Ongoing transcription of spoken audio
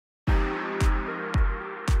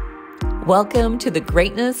Welcome to the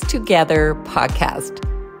Greatness Together podcast.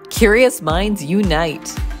 Curious minds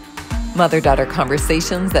unite. Mother-daughter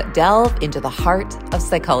conversations that delve into the heart of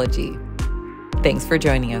psychology. Thanks for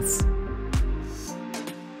joining us.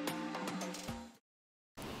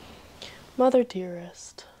 Mother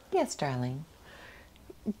dearest. Yes, darling.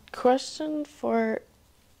 Question for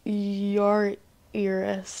your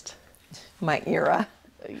earist. My era.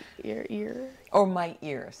 Your ear? Or my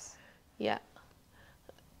ears. Yeah.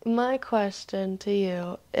 My question to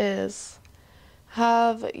you is,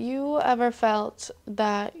 have you ever felt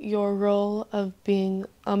that your role of being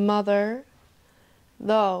a mother,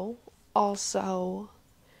 though also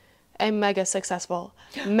a mega successful,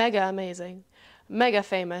 mega amazing, mega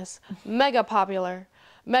famous, mega popular,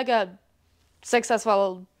 mega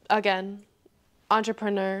successful, again,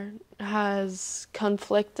 entrepreneur has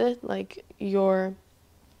conflicted, like your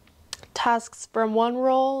tasks from one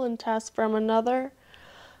role and tasks from another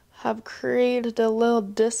have created a little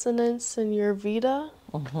dissonance in your vita?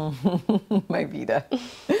 My vita.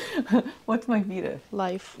 What's my vita?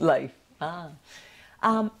 Life.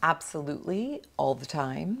 Absolutely, all the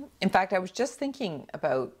time. In fact, I was just thinking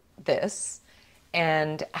about this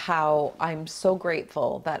and how I'm so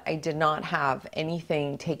grateful that I did not have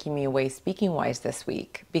anything taking me away speaking-wise this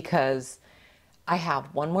week, because I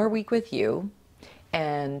have one more week with you.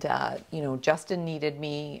 And, Justin needed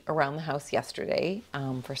me around the house yesterday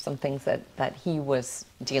for some things that he was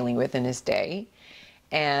dealing with in his day.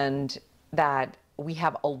 And that we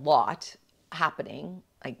have a lot happening,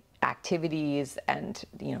 like activities and,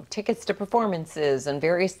 tickets to performances and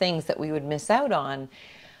various things that we would miss out on.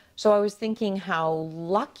 So I was thinking how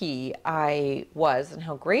lucky I was and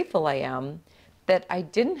how grateful I am that I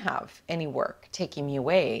didn't have any work taking me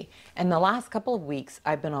away. And the last couple of weeks,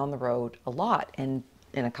 I've been on the road a lot. And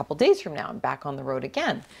in a couple days from now, I'm back on the road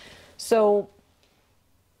again. So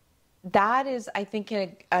that is, I think,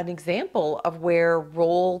 an example of where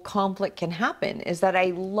role conflict can happen, is that I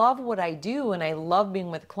love what I do and I love being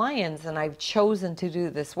with clients, and I've chosen to do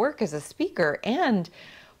this work as a speaker. And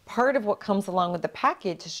part of what comes along with the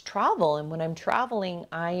package is travel. And when I'm traveling,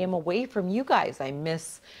 I am away from you guys. I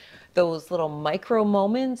miss those little micro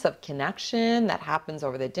moments of connection that happens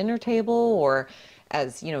over the dinner table, or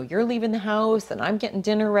as you're leaving the house and I'm getting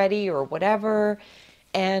dinner ready or whatever.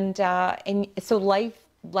 And so life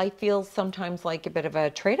feels sometimes like a bit of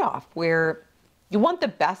a trade-off, where you want the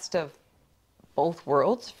best of both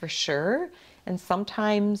worlds for sure. And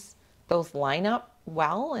sometimes those line up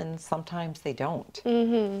well and sometimes they don't.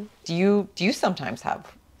 Mm-hmm. Do you sometimes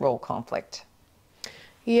have role conflict?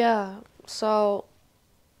 Yeah. So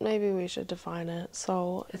maybe we should define it.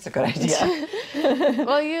 So it's a good idea.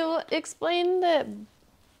 Well, you explained it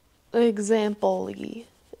example-y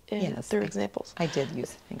through examples. I did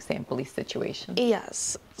use an example-y situation.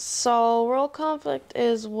 Yes. So role conflict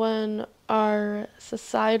is when our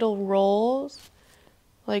societal roles,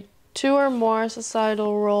 like two or more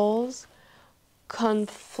societal roles,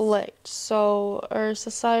 conflict. So our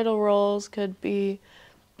societal roles could be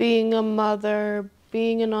being a mother,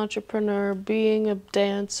 being an entrepreneur, being a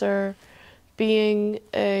dancer, being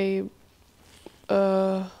a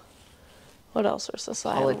what else are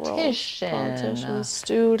societal roles? Politician,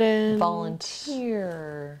 student,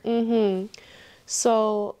 volunteer.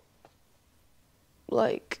 So,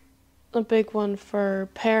 like, a big one for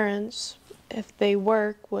parents, if they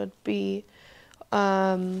work, would be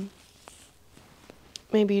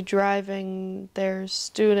maybe driving their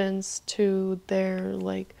students to their,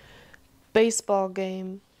 baseball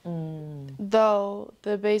game, though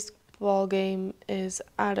the baseball game is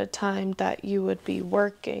at a time that you would be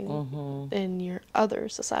working in your other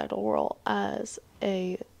societal role as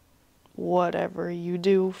a whatever you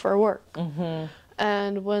do for work.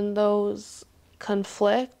 And when those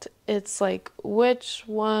conflict, it's like, which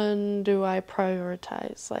one do I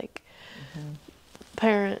prioritize?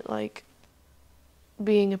 Parent,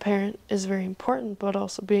 being a parent is very important, but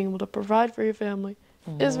also being able to provide for your family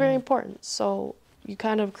is very important. So you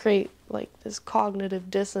kind of create this cognitive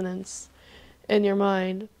dissonance in your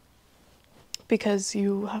mind, because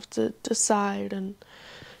you have to decide and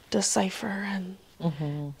decipher and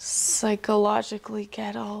psychologically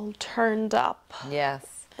get all turned up.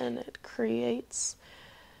 Yes. And it creates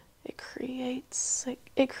tension.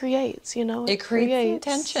 It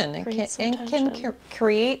can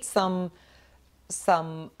create some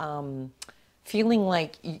feeling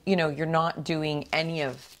like you're not doing any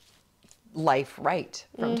of life right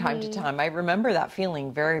from time to time. I remember that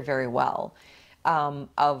feeling very, very well,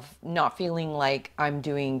 of not feeling like I'm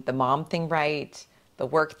doing the mom thing right, the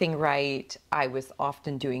work thing right. I was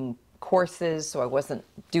often doing courses, so I wasn't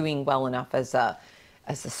doing well enough as a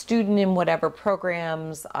as a student in whatever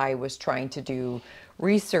programs. I was trying to do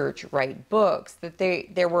research, write books, that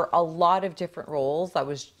there were a lot of different roles. I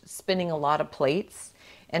was spinning a lot of plates,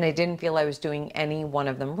 and I didn't feel I was doing any one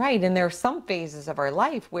of them right. And there are some phases of our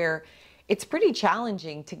life where it's pretty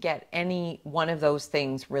challenging to get any one of those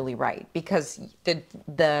things really right, because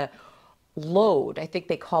the load, I think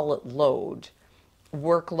they call it load,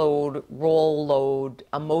 workload, role load,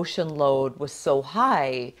 emotion load was so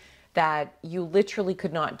high that you literally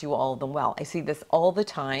could not do all of them well. I see this all the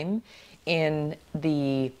time in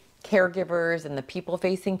the caregivers and the people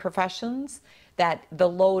facing professions, that the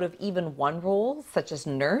load of even one role, such as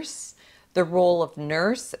nurse, the role of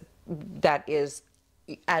nurse that is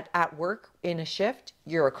at work in a shift,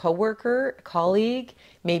 you're a coworker, a colleague,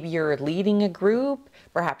 maybe you're leading a group,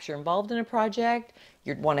 perhaps you're involved in a project,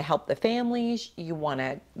 you want to help the families, you want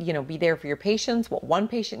to, be there for your patients, what one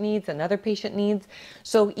patient needs, another patient needs.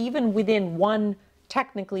 So even within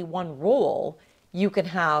technically one role, you can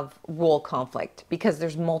have role conflict because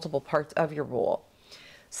there's multiple parts of your role.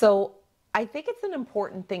 So I think it's an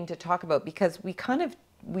important thing to talk about, because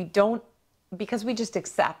because we just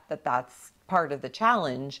accept that that's part of the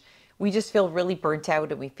challenge. We just feel really burnt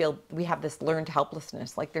out, and we feel we have this learned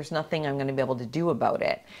helplessness, like there's nothing I'm going to be able to do about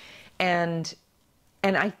it. And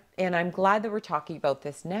I'm glad that we're talking about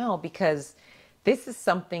this now, because this is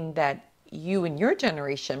something that you and your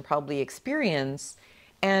generation probably experience,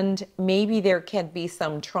 and maybe there can be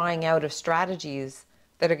some trying out of strategies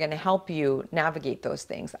that are going to help you navigate those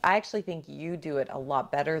things. I actually think you do it a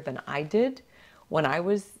lot better than I did when I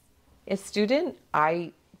was a student.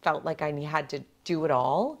 I felt like I had to do it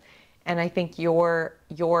all, and I think you're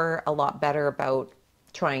a lot better about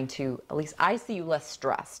trying to, at least I see you less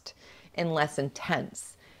stressed and less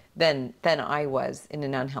intense than I was, in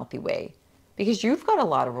an unhealthy way, because you've got a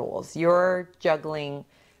lot of roles. You're juggling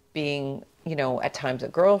being, at times a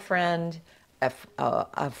girlfriend,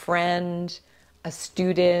 a friend, a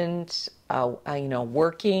student,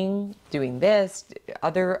 working, doing this,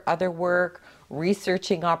 other work,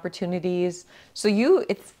 researching opportunities. So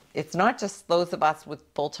it's not just those of us with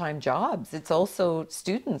full-time jobs. It's also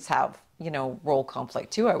students have, role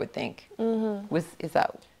conflict too, I would think. Mm-hmm. Is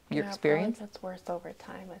that your experience? I feel like it's worse over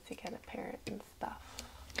time as you get a parent and stuff.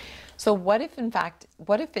 So what if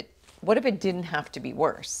it didn't have to be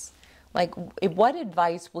worse? Like, what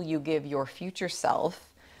advice will you give your future self,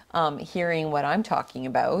 hearing what I'm talking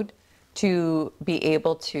about, to be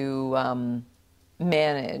able to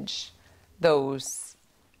manage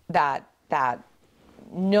that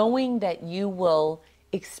knowing that you will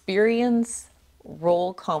experience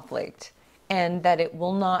role conflict, and that it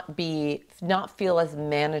will not feel as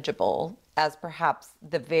manageable as perhaps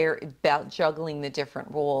about juggling the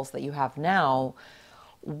different roles that you have now?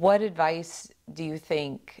 What advice do you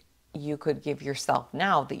think you could give yourself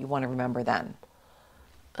now that you want to remember then?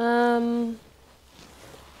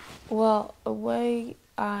 Well, a way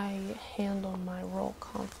I handle my role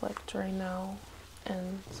conflict right now,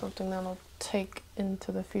 and something that I'll take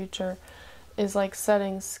into the future, is like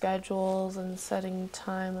setting schedules and setting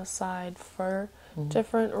time aside for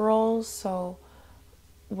different roles. So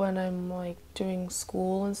when I'm like doing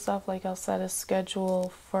school and stuff, like I'll set a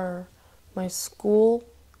schedule for my school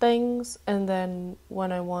things, and then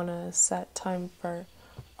when I want to set time for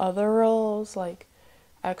other roles like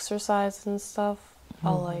exercise and stuff,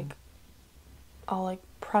 I'll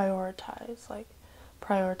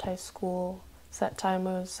prioritize school, set time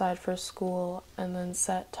aside for school, and then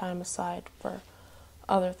set time aside for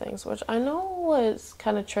other things, which I know is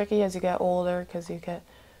kind of tricky as you get older, because you get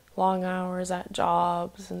long hours at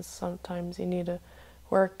jobs, and sometimes you need to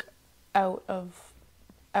work out of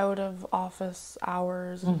office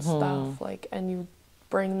hours and stuff, and you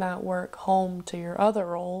bring that work home to your other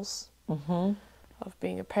roles of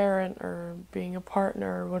being a parent or being a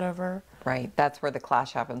partner or whatever. Right, that's where the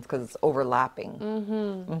clash happens, because it's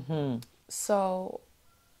overlapping. So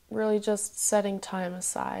really just setting time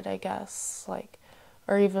aside, I guess,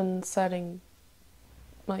 or even setting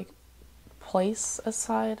place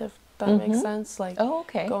aside, if that makes sense,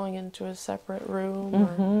 going into a separate room,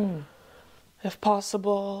 or if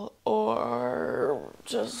possible, or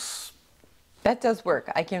just... That does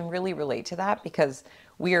work. I can really relate to that, because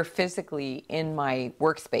we are physically in my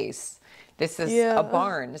workspace. This is a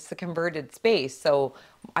barn. It's a converted space. So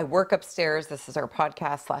I work upstairs. This is our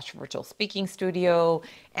podcast / virtual speaking studio.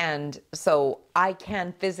 And so I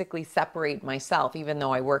can physically separate myself, even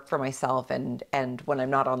though I work for myself. And when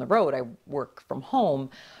I'm not on the road, I work from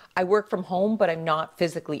home. I work from home, but I'm not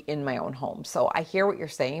physically in my own home. So I hear what you're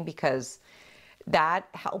saying, because that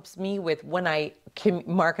helps me with when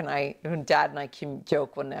Mark and I, Dad and I can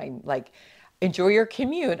joke when I'm like, enjoy your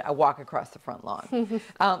commute, I walk across the front lawn.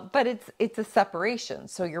 But it's a separation.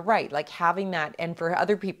 So you're right, like having that, and for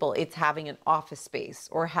other people, it's having an office space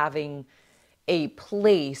or having a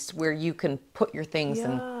place where you can put your things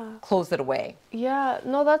and Yeah. close it away. Yeah,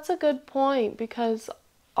 no, that's a good point because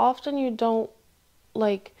often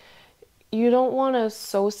like, you don't want to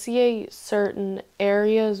associate certain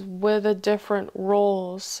areas with a different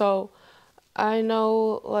role. So I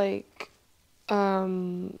know, like,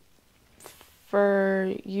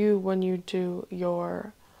 for you, when you do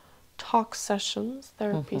your talk sessions,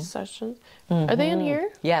 therapy sessions, are they in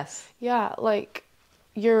here? Yes. Yeah, like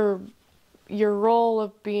your role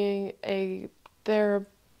of being a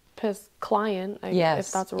therapist client, if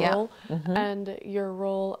Yes. that's a Yeah. role, and your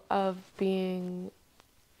role of being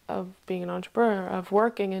an entrepreneur, of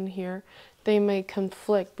working in here, they may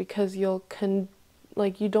conflict because you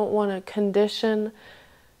don't want to condition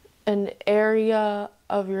an area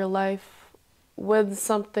of your life with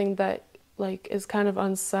something that like is kind of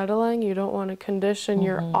unsettling. You don't want to condition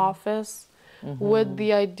your office with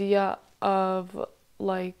the idea of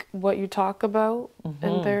like what you talk about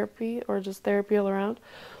in therapy or just therapy all around.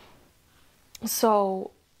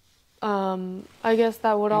 So I guess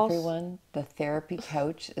that would also... Everyone, the therapy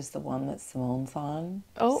couch is the one that Simone's on.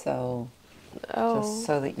 Oh. So Oh, just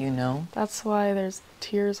so that you know. that's why there's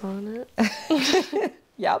tears on it.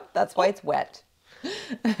 Yep, that's why it's wet.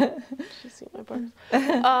 You see my bars.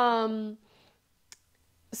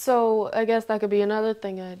 So I guess that could be another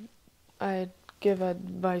thing I'd give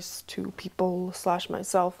advice to people /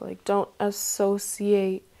 myself. Like, don't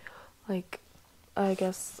associate, like, I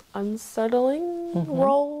guess, unsettling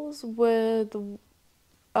roles with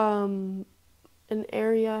an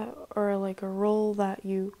area or like a role that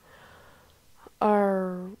you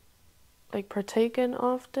are like partake in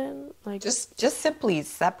often. Like, Just simply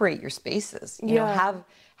separate your spaces. You know,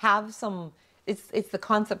 have some. It's the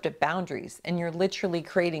concept of boundaries, and you're literally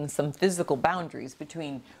creating some physical boundaries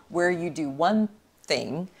between where you do one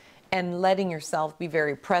thing and letting yourself be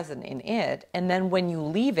very present in it, and then when you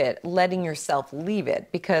leave it, letting yourself leave it.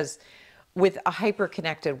 Because with a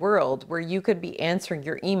hyper-connected world where you could be answering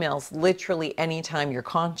your emails literally anytime you're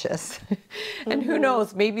conscious, and who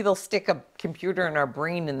knows, maybe they'll stick a computer in our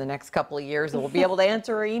brain in the next couple of years and we'll be able to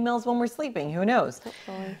answer our emails when we're sleeping. Who knows?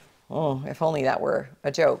 Oh, if only that were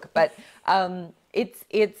a joke. But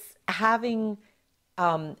it's having,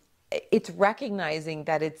 it's recognizing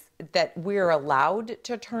that we're allowed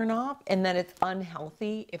to turn off and that it's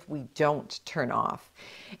unhealthy if we don't turn off.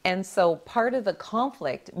 And so part of the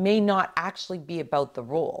conflict may not actually be about the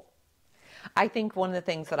role. I think one of the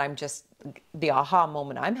things that the aha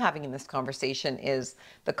moment I'm having in this conversation is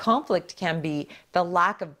the conflict can be the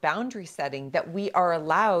lack of boundary setting, that we are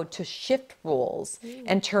allowed to shift roles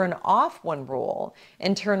and turn off one role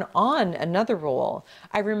and turn on another role.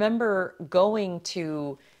 I remember going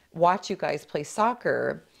to watch you guys play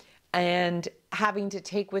soccer and having to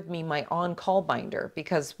take with me my on-call binder,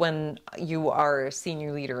 because when you are a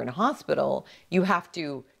senior leader in a hospital, you have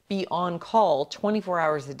to be on call 24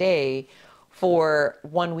 hours a day for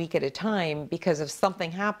 1 week at a time, because if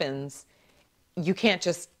something happens, you can't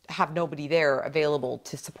just have nobody there available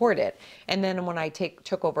to support it. And then when I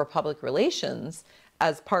took over public relations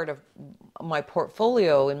as part of my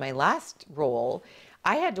portfolio in my last role,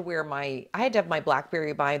 I had to have my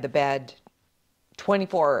BlackBerry by the bed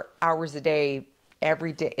 24 hours a day,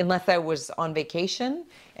 every day, unless I was on vacation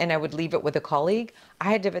and I would leave it with a colleague.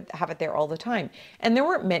 I had to have it there all the time. And there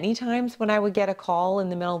weren't many times when I would get a call in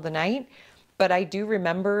the middle of the night, but I do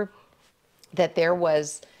remember that there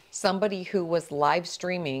was somebody who was live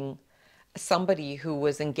streaming, somebody who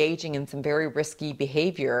was engaging in some very risky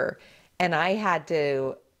behavior, and I had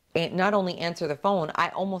to not only answer the phone, I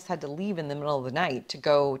almost had to leave in the middle of the night to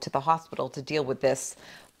go to the hospital to deal with this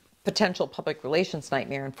potential public relations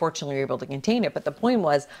nightmare. Unfortunately, we were able to contain it. But the point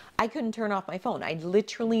was, I couldn't turn off my phone. I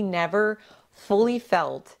literally never fully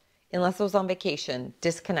felt, unless I was on vacation,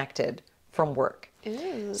 disconnected from work.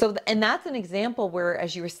 Ew. So, and that's an example where,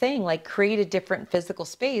 as you were saying, like, create a different physical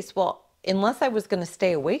space. Well, unless I was going to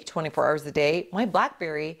stay awake 24 hours a day, my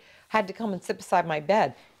BlackBerry had to come and sit beside my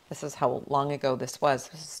bed. This is how long ago this was.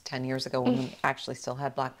 This was 10 years ago when we actually still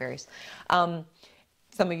had BlackBerries.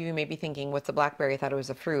 Some of you may be thinking, what's a BlackBerry? I thought it was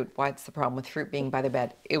a fruit. What's the problem with fruit being by the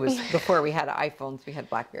bed? It was before we had iPhones, we had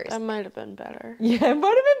BlackBerries. That might have been better. Yeah, it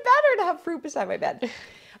might have been better to have fruit beside my bed.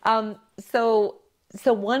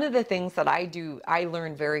 So one of the things that I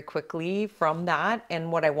learned very quickly from that,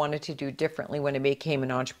 and what I wanted to do differently when I became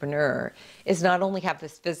an entrepreneur, is not only have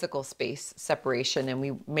this physical space separation, and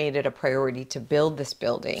we made it a priority to build this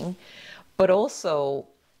building, but also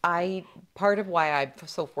part of why I'm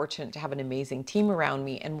so fortunate to have an amazing team around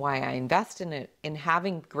me and why I invest in it, in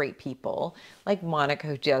having great people like Monica,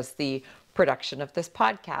 who does the production of this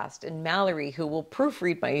podcast, and Mallory, who will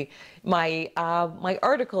proofread my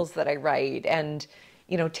articles that I write, and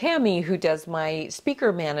Tammy, who does my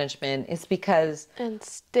speaker management, is because... And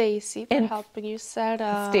Stacy for helping you set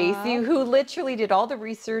up. Stacy, who literally did all the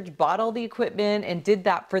research, bought all the equipment, and did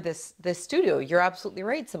that for this studio. You're absolutely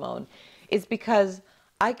right, Simone. Is because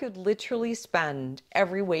I could literally spend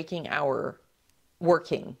every waking hour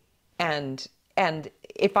working, and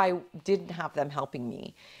if I didn't have them helping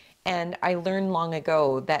me. And I learned long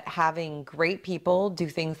ago that having great people do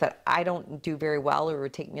things that I don't do very well or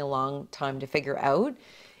would take me a long time to figure out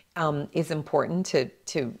is important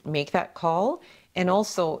to make that call. And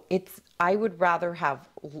also, I would rather have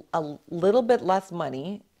a little bit less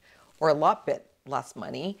money or a lot bit less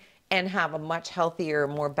money and have a much healthier,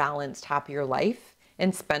 more balanced, happier life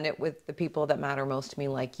and spend it with the people that matter most to me,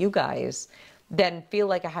 like you guys, than feel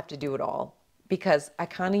like I have to do it all. Because I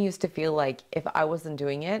kind of used to feel like if I wasn't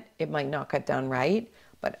doing it, it might not get done right.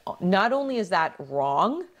 But not only is that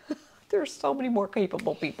wrong, there are so many more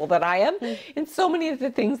capable people than I am, and so many of the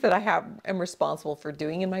things that am responsible for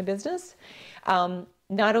doing in my business.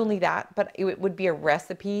 Not only that, but it would be a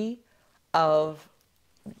recipe of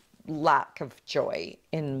lack of joy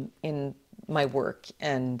in my work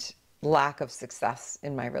and lack of success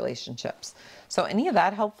in my relationships. So any of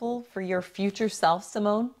that helpful for your future self,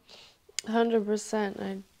 Simone? 100%.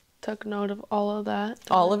 I took note of all of that.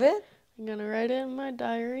 All of it? I'm going to write it in my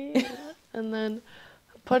diary and then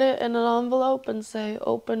put it in an envelope and say,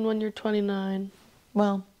 open when you're 29.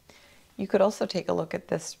 Well, you could also take a look at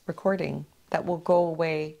this recording that will go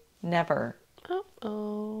away never.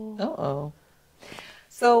 Uh-oh. Uh-oh.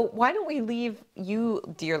 So why don't we leave you,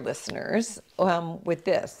 dear listeners, with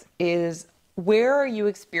this, is where are you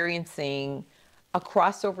experiencing a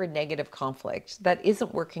crossover negative conflict that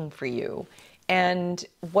isn't working for you? And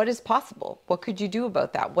what is possible? What could you do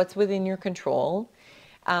about that? What's within your control?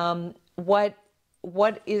 What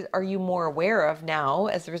are you more aware of now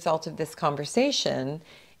as a result of this conversation?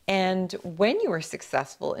 And when you are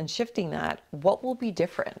successful in shifting that, what will be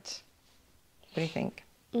different? What do you think?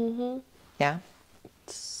 Mm-hmm. Yeah?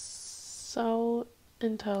 So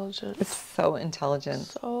intelligent. It's so intelligent.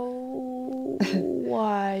 So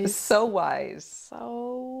wise. So wise.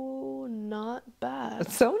 So not bad.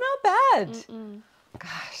 So not bad. Mm-mm.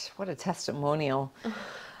 Gosh, what a testimonial.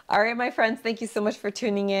 All right, my friends, thank you so much for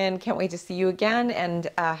tuning in. Can't wait to see you again and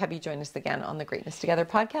have you join us again on the Greatness Together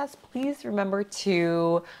podcast. Please remember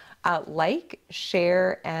to like,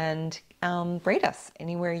 share, and rate us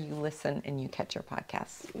anywhere you listen and you catch your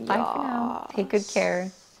podcasts. Bye for now. Take good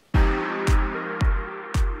care.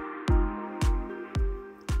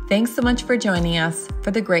 Thanks so much for joining us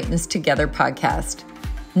for the Greatness Together podcast.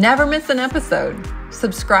 Never miss an episode.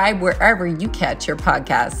 Subscribe wherever you catch your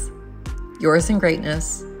podcasts. Yours in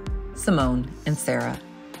greatness, Simone and Sarah.